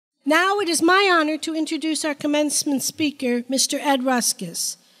Now it is my honor to introduce our commencement speaker, Mr. Ed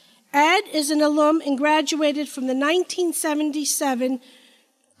Ruskus. Ed is an alum and graduated from the 1977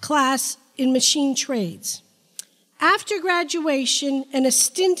 class in machine trades. After graduation and a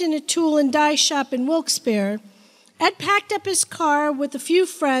stint in a tool and die shop in Wilkes-Barre, Ed packed up his car with a few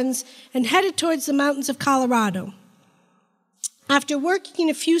friends and headed towards the mountains of Colorado. After working in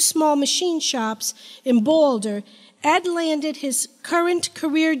a few small machine shops in Boulder, Ed landed his current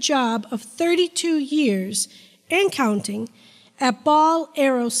career job of 32 years and counting at Ball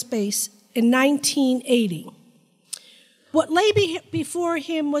Aerospace in 1980. What lay before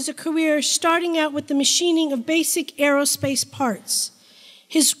him was a career starting out with the machining of basic aerospace parts.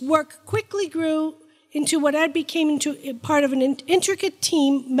 His work quickly grew into what Ed became part of an intricate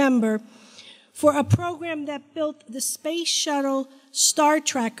team member for a program that built the Space Shuttle Star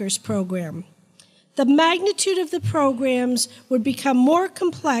Trackers program. The magnitude of the programs would become more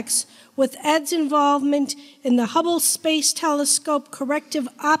complex with Ed's involvement in the Hubble Space Telescope Corrective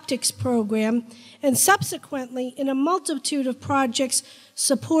Optics program and subsequently in a multitude of projects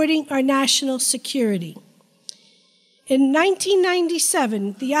supporting our national security. In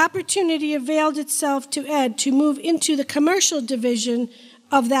 1997, the opportunity availed itself to Ed to move into the commercial division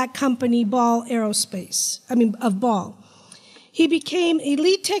of that company, Ball Aerospace, of Ball. He became a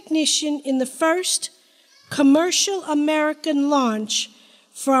lead technician in the first commercial American launch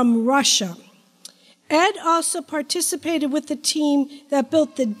from Russia. Ed also participated with the team that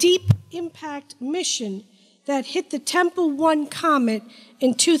built the Deep Impact mission that hit the Temple 1 comet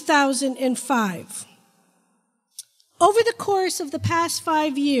in 2005. Over the course of the past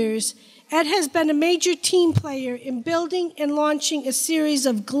 5 years, Ed has been a major team player in building and launching a series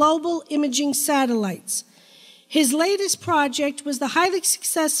of global imaging satellites. His latest project was the highly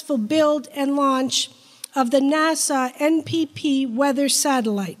successful build and launch of the NASA NPP weather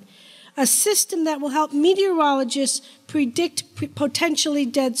satellite, a system that will help meteorologists predict potentially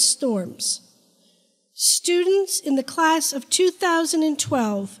dead storms. Students in the class of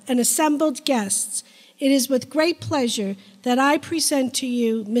 2012 and assembled guests, it is with great pleasure that I present to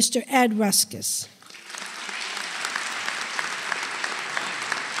you Mr. Ed Ruskus.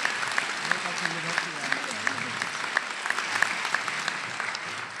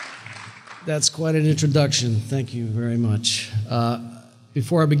 That's quite an introduction. Thank you very much.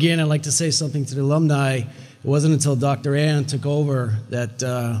 Before I begin, I'd like to say something to the alumni. It wasn't until Dr. Ann took over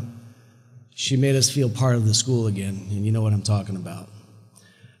that she made us feel part of the school again, and you know what I'm talking about.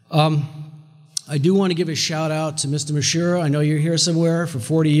 I do want to give a shout out to Mr. Mashura. I know you're here somewhere for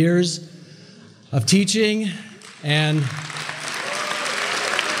 40 years of teaching, and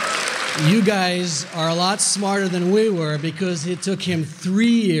you guys are a lot smarter than we were because it took him 3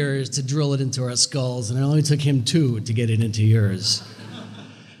 years to drill it into our skulls, and it only took him 2 to get it into yours.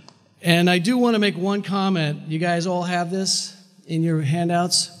 And I do want to make one comment. You guys all have this in your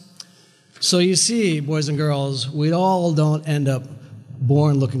handouts. So you see, boys and girls, we all don't end up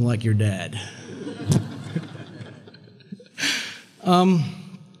born looking like your dad.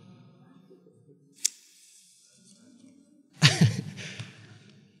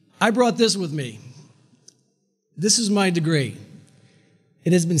 I brought this with me. This is my degree.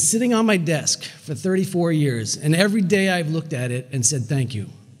 It has been sitting on my desk for 34 years, and every day I've looked at it and said thank you.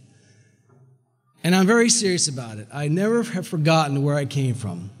 And I'm very serious about it. I never have forgotten where I came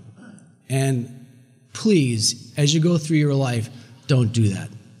from. And please, as you go through your life, don't do that.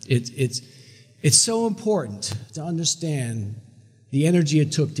 It's so important to understand the energy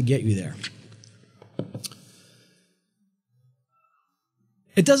it took to get you there.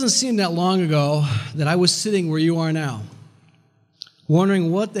 It doesn't seem that long ago that I was sitting where you are now, wondering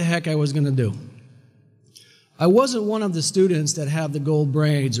what the heck I was going to do. I wasn't one of the students that have the gold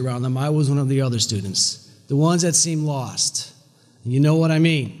braids around them. I was one of the other students, the ones that seem lost. And you know what I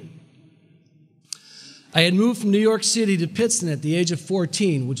mean. I had moved from New York City to Pittston at the age of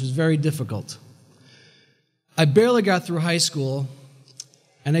 14, which was very difficult. I barely got through high school,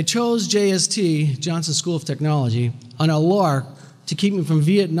 and I chose JST, Johnson School of Technology, on a lark to keep me from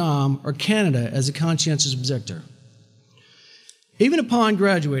Vietnam or Canada as a conscientious objector. Even upon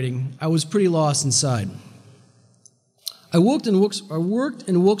graduating, I was pretty lost inside. I worked in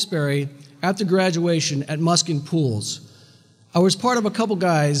Wilkes-Barre after graduation at Muskin Pools. I was part of a couple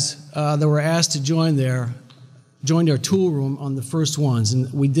guys that were asked to join their tool room on the first ones,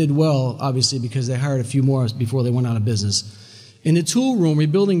 and we did well, obviously, because they hired a few more before they went out of business. In the tool room,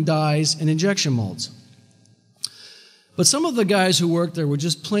 rebuilding dies and injection molds. But some of the guys who worked there were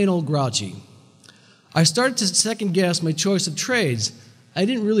just plain old grouchy. I started to second guess my choice of trades. I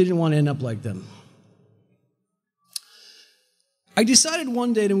really didn't want to end up like them. I decided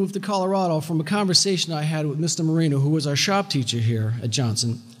one day to move to Colorado from a conversation I had with Mr. Marino, who was our shop teacher here at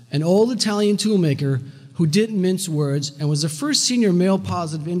Johnson, an old Italian toolmaker who didn't mince words and was the first senior male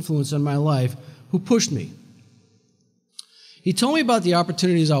positive influence in my life who pushed me. He told me about the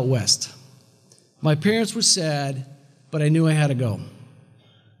opportunities out west. My parents were sad, but I knew I had to go.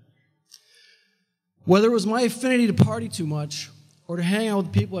 Whether it was my affinity to party too much or to hang out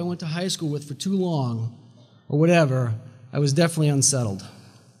with the people I went to high school with for too long or whatever, I was definitely unsettled.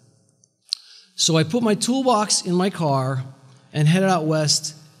 So I put my toolbox in my car and headed out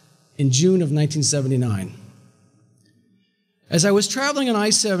west in June of 1979. As I was traveling on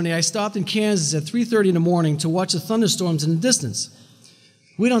I-70, I stopped in Kansas at 3:30 in the morning to watch the thunderstorms in the distance.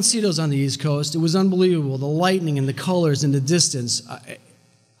 We don't see those on the East Coast. It was unbelievable, the lightning and the colors in the distance.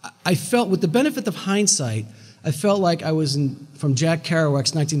 I felt, with the benefit of hindsight, I felt like I was from Jack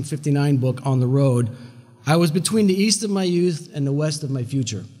Kerouac's 1959 book, On the Road. I was between the east of my youth and the west of my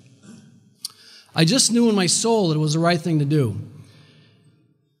future. I just knew in my soul that it was the right thing to do.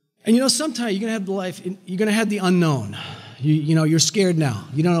 And you know, sometimes you're going to have the unknown. You're scared now.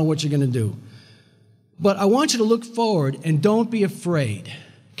 You don't know what you're going to do. But I want you to look forward and don't be afraid,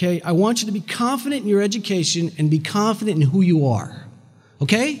 okay? I want you to be confident in your education and be confident in who you are,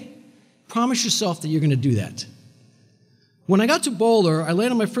 okay? Promise yourself that you're going to do that. When I got to Boulder, I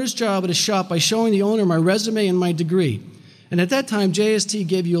landed my first job at a shop by showing the owner my resume and my degree. And at that time, JST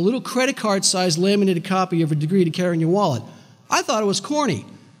gave you a little credit card-sized laminated copy of a degree to carry in your wallet. I thought it was corny,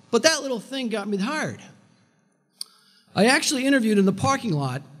 but that little thing got me hired. I actually interviewed in the parking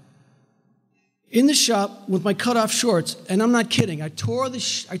lot in the shop with my cut-off shorts, and I'm not kidding. I tore the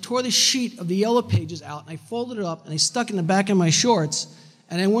sheet of the yellow pages out, and I folded it up, and I stuck it in the back of my shorts,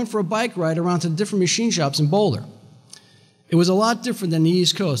 and I went for a bike ride around to the different machine shops in Boulder. It was a lot different than the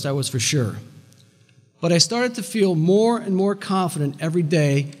East Coast, that was for sure. But I started to feel more and more confident every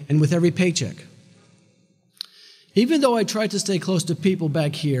day and with every paycheck. Even though I tried to stay close to people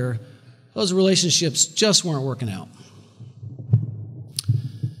back here, those relationships just weren't working out.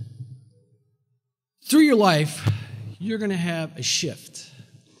 Through your life, you're going to have a shift.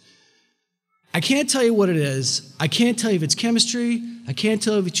 I can't tell you what it is. I can't tell you if it's chemistry. I can't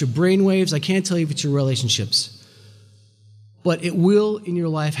tell you if it's your brain waves. I can't tell you if it's your relationships. But it will in your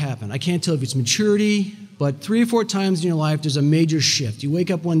life happen. I can't tell if it's maturity, but 3 or 4 times in your life, there's a major shift. You wake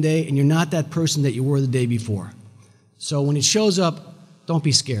up one day and you're not that person that you were the day before. So when it shows up, don't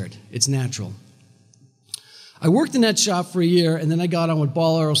be scared. It's natural. I worked in that shop for a year, and then I got on with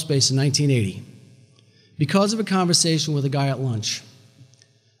Ball Aerospace in 1980 because of a conversation with a guy at lunch.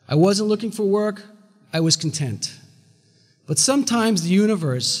 I wasn't looking for work. I was content. But sometimes the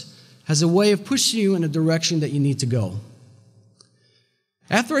universe has a way of pushing you in a direction that you need to go.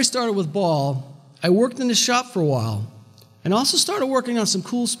 After I started with Ball, I worked in the shop for a while and also started working on some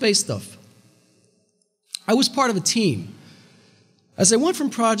cool space stuff. I was part of a team. As I went from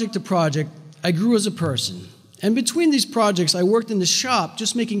project to project, I grew as a person. And between these projects, I worked in the shop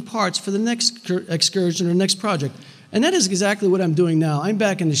just making parts for the next excursion or next project. And that is exactly what I'm doing now. I'm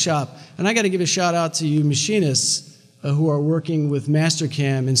back in the shop, and I got to give a shout out to you machinists who are working with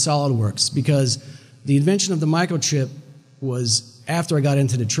Mastercam and SolidWorks, because the invention of the microchip was after I got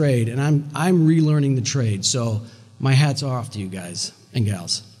into the trade, and I'm relearning the trade. So my hats are off to you guys and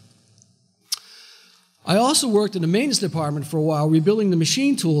gals. I also worked in the maintenance department for a while, rebuilding the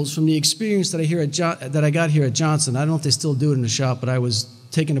machine tools from the experience that I got here at Johnson. I don't know if they still do it in the shop, but I was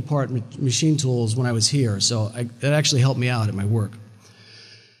taking apart machine tools when I was here, so that actually helped me out at my work.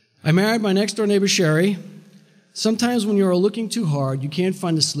 I married my next-door neighbor, Sherry. Sometimes when you're looking too hard, you can't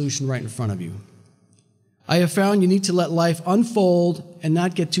find the solution right in front of you. I have found you need to let life unfold and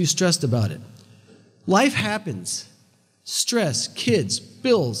not get too stressed about it. Life happens. Stress, kids,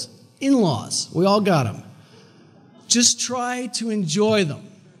 bills, in-laws, we all got them. Just try to enjoy them.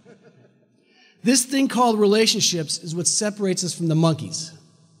 This thing called relationships is what separates us from the monkeys.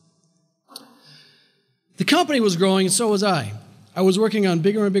 The company was growing, and so was I. I was working on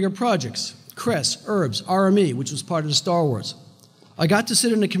bigger and bigger projects. Cress, Herbs, RME, which was part of the Star Wars. I got to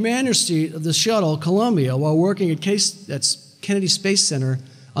sit in the commander's seat of the shuttle, Columbia, while working at Kennedy Space Center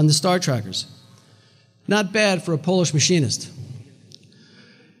on the Star Trackers. Not bad for a Polish machinist.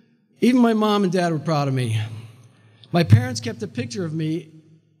 Even my mom and dad were proud of me. My parents kept a picture of me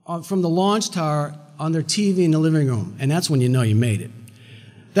from the launch tower on their TV in the living room, and that's when you know you made it.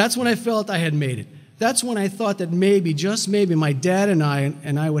 That's when I felt I had made it. That's when I thought that maybe, just maybe, my dad and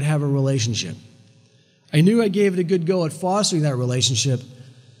I would have a relationship. I knew I gave it a good go at fostering that relationship,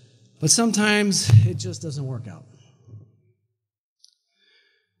 but sometimes it just doesn't work out.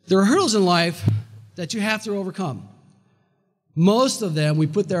 There are hurdles in life that you have to overcome. Most of them we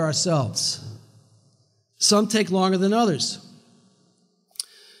put there ourselves. Some take longer than others.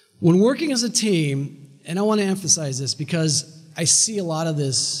 When working as a team, and I want to emphasize this because I see a lot of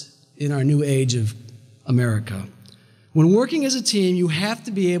this in our new age of America. When working as a team, you have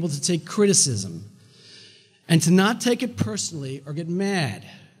to be able to take criticism and to not take it personally or get mad.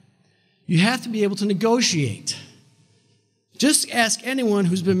 You have to be able to negotiate. Just ask anyone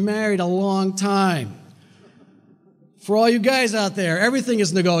who's been married a long time. For all you guys out there, everything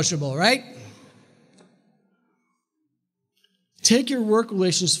is negotiable, right? Take your work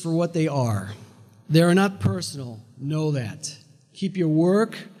relations for what they are. They are not personal. Know that. Keep your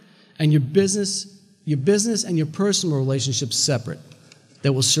work and your business and your personal relationships separate.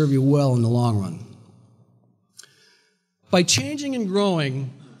 That will serve you well in the long run. By changing and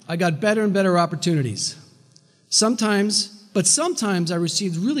growing, I got better and better opportunities. Sometimes I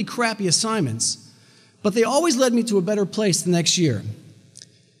received really crappy assignments, but they always led me to a better place the next year.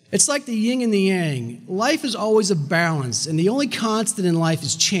 It's like the yin and the yang. Life is always a balance, and the only constant in life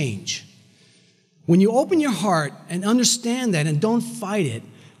is change. When you open your heart and understand that and don't fight it,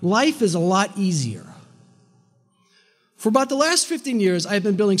 life is a lot easier. For about the last 15 years, I've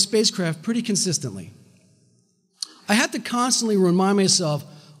been building spacecraft pretty consistently. I have to constantly remind myself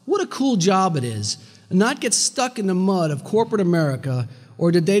what a cool job it is, and not get stuck in the mud of corporate America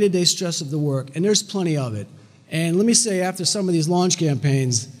or the day-to-day stress of the work, and there's plenty of it. And let me say, after some of these launch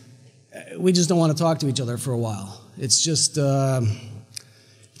campaigns, we just don't want to talk to each other for a while. It's just,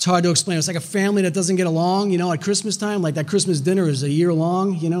 it's hard to explain. It's like a family that doesn't get along, at Christmas time, like that Christmas dinner is a year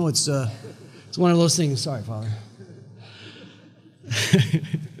long, it's one of those things. Sorry, Father.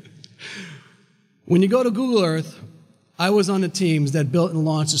 When you go to Google Earth, I was on the teams that built and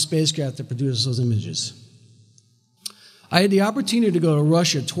launched a spacecraft that produced those images. I had the opportunity to go to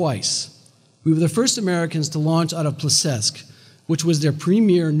Russia twice. We were the first Americans to launch out of Plesetsk, which was their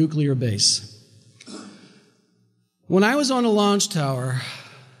premier nuclear base. When I was on a launch tower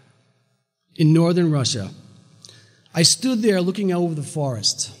in northern Russia, I stood there looking over the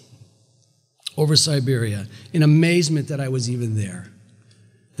forest, over Siberia, in amazement that I was even there,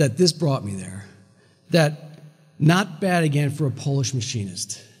 that this brought me there, that not bad again for a Polish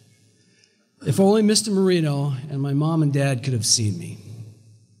machinist. If only Mr. Marino and my mom and dad could have seen me.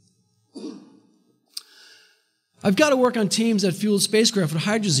 I've got to work on teams that fuel spacecraft with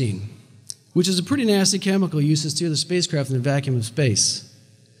hydrazine, which is a pretty nasty chemical used to steer the spacecraft in the vacuum of space.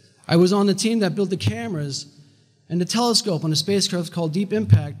 I was on the team that built the cameras and the telescope on a spacecraft called Deep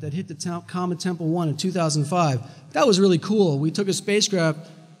Impact that hit the Comet Tempel 1 in 2005. That was really cool. We took a spacecraft,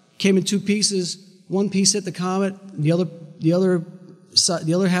 came in two pieces. One piece hit the comet, the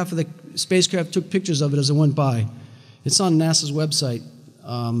other half of the spacecraft took pictures of it as it went by. It's on NASA's website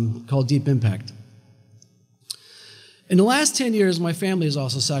called Deep Impact. In the last 10 years, my family has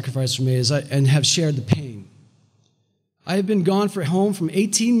also sacrificed for me and have shared the pain. I have been gone from home for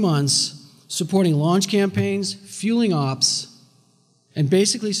 18 months, supporting launch campaigns, fueling ops, and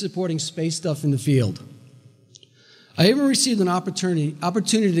basically supporting space stuff in the field. I even received an opportunity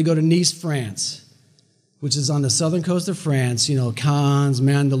to go to Nice, France, which is on the southern coast of France, Cannes,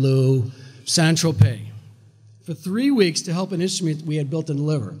 Mandalou, Saint-Tropez, for 3 weeks to help an instrument we had built and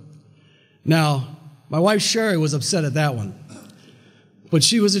deliver. Now, my wife Sherry was upset at that one, but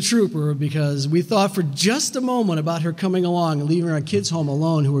she was a trooper because we thought for just a moment about her coming along and leaving our kids home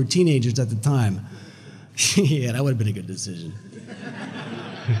alone who were teenagers at the time. Yeah, that would have been a good decision.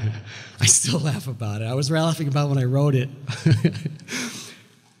 I still laugh about it. I was laughing about when I wrote it.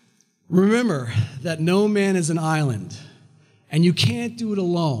 Remember that no man is an island, and you can't do it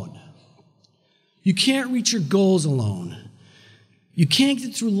alone. You can't reach your goals alone. You can't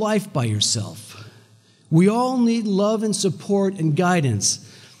get through life by yourself. We all need love and support and guidance,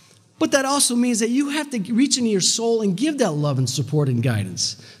 but that also means that you have to reach into your soul and give that love and support and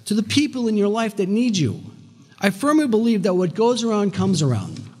guidance to the people in your life that need you. I firmly believe that what goes around comes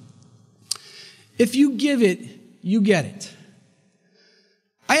around. If you give it, you get it.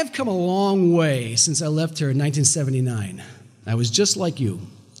 I have come a long way since I left here in 1979. I was just like you,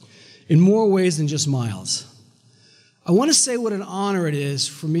 in more ways than just miles. I want to say what an honor it is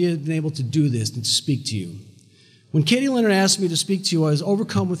for me to have been able to do this and to speak to you. When Katie Leonard asked me to speak to you, I was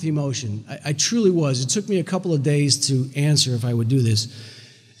overcome with emotion. I truly was. It took me a couple of days to answer if I would do this.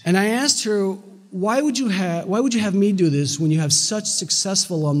 And I asked her, why would you have me do this when you have such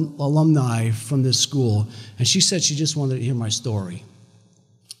successful alumni from this school? And she said she just wanted to hear my story.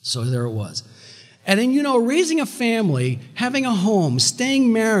 So there it was. And then, raising a family, having a home,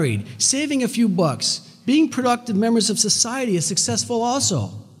 staying married, saving a few bucks, being productive members of society is successful also.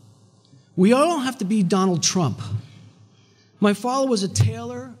 We all don't have to be Donald Trump. My father was a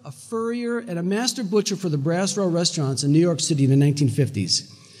tailor, a furrier, and a master butcher for the Brass Row restaurants in New York City in the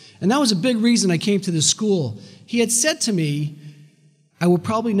 1950s. And that was a big reason I came to this school. He had said to me, I will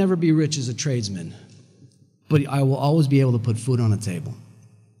probably never be rich as a tradesman, but I will always be able to put food on the table.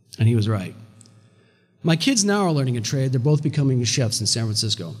 And he was right. My kids now are learning a trade. They're both becoming chefs in San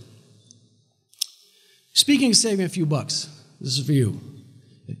Francisco. Speaking of saving a few bucks, this is for you.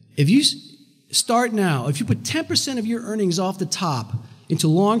 If you start now, if you put 10% of your earnings off the top into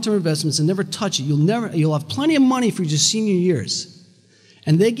long-term investments and never touch it, you'll have plenty of money for your senior years.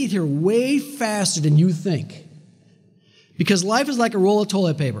 And they get here way faster than you think. Because life is like a roll of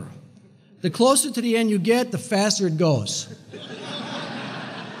toilet paper. The closer to the end you get, the faster it goes.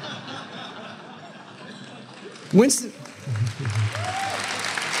 Winston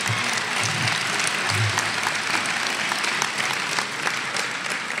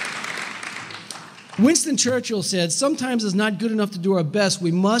Churchill said, sometimes it's not good enough to do our best.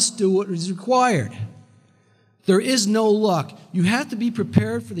 We must do what is required. There is no luck. You have to be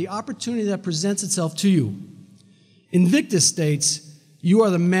prepared for the opportunity that presents itself to you. Invictus states, you are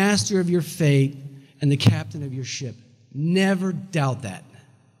the master of your fate and the captain of your ship. Never doubt that.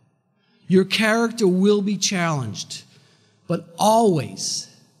 Your character will be challenged, but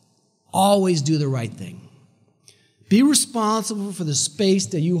always, always do the right thing. Be responsible for the space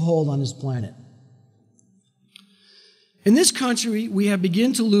that you hold on this planet. In this country, we have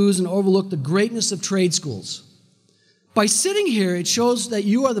begun to lose and overlook the greatness of trade schools. By sitting here, it shows that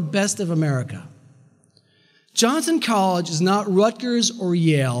you are the best of America. Johnson College is not Rutgers or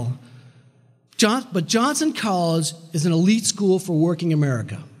Yale, but Johnson College is an elite school for working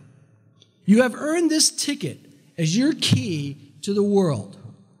America. You have earned this ticket as your key to the world.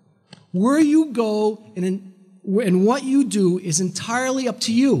 Where you go and what you do is entirely up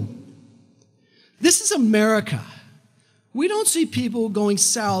to you. This is America. We don't see people going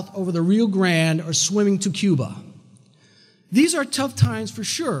south over the Rio Grande or swimming to Cuba. These are tough times for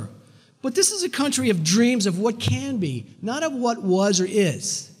sure, but this is a country of dreams of what can be, not of what was or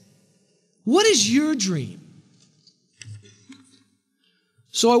is. What is your dream?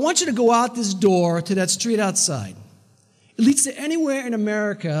 So I want you to go out this door to that street outside. It leads to anywhere in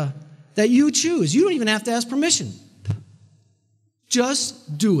America that you choose. You don't even have to ask permission.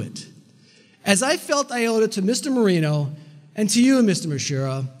 Just do it. As I felt I owed it to Mr. Marino and to you, Mr.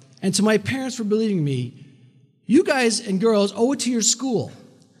 Mashira, and to my parents for believing me, you guys and girls owe it to your school.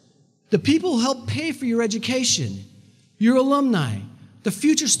 The people who helped pay for your education, your alumni, the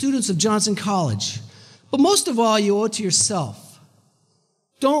future students of Johnson College. But most of all, you owe it to yourself.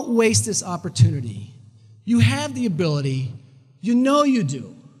 Don't waste this opportunity. You have the ability. You know you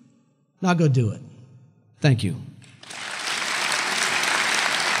do. Now go do it. Thank you.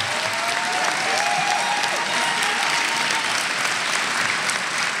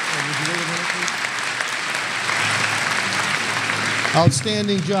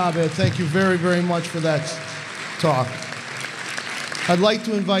 Outstanding job, Ed. Thank you very, very much for that talk. I'd like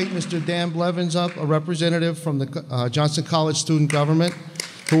to invite Mr. Dan Blevins up, a representative from the Johnson College Student Government,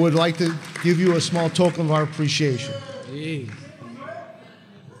 who would like to give you a small token of our appreciation. Hey.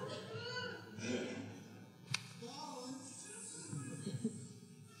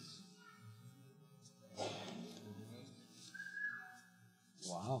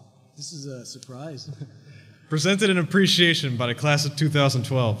 Wow, this is a surprise. Presented in appreciation by the class of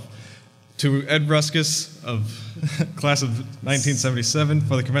 2012 to Ed Ruskus of class of 1977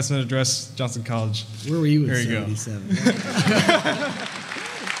 for the commencement address, Johnson College. Where were you in Here you 77? Thank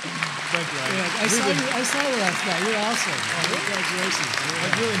you. I saw you last night. You're awesome. Oh, congratulations. I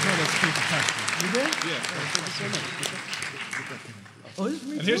really enjoyed that speech. You did? Yeah. Thank you so much. Oh, this is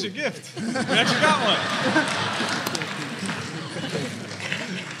me And too. here's your gift. We actually got one.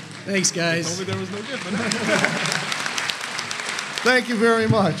 Thanks, guys. Told me there was no gift. Thank you very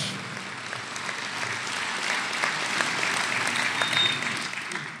much.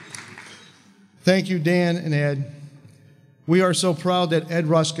 Thank you, Dan and Ed. We are so proud that Ed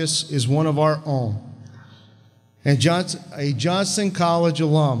Ruskus is one of our own. And a Johnson College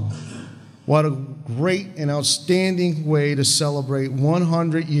alum. What a great and outstanding way to celebrate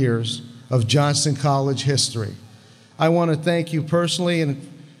 100 years of Johnson College history. I want to thank you personally, and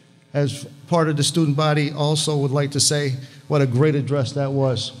as part of the student body also would like to say what a great address that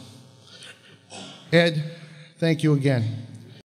was. Ed, thank you again.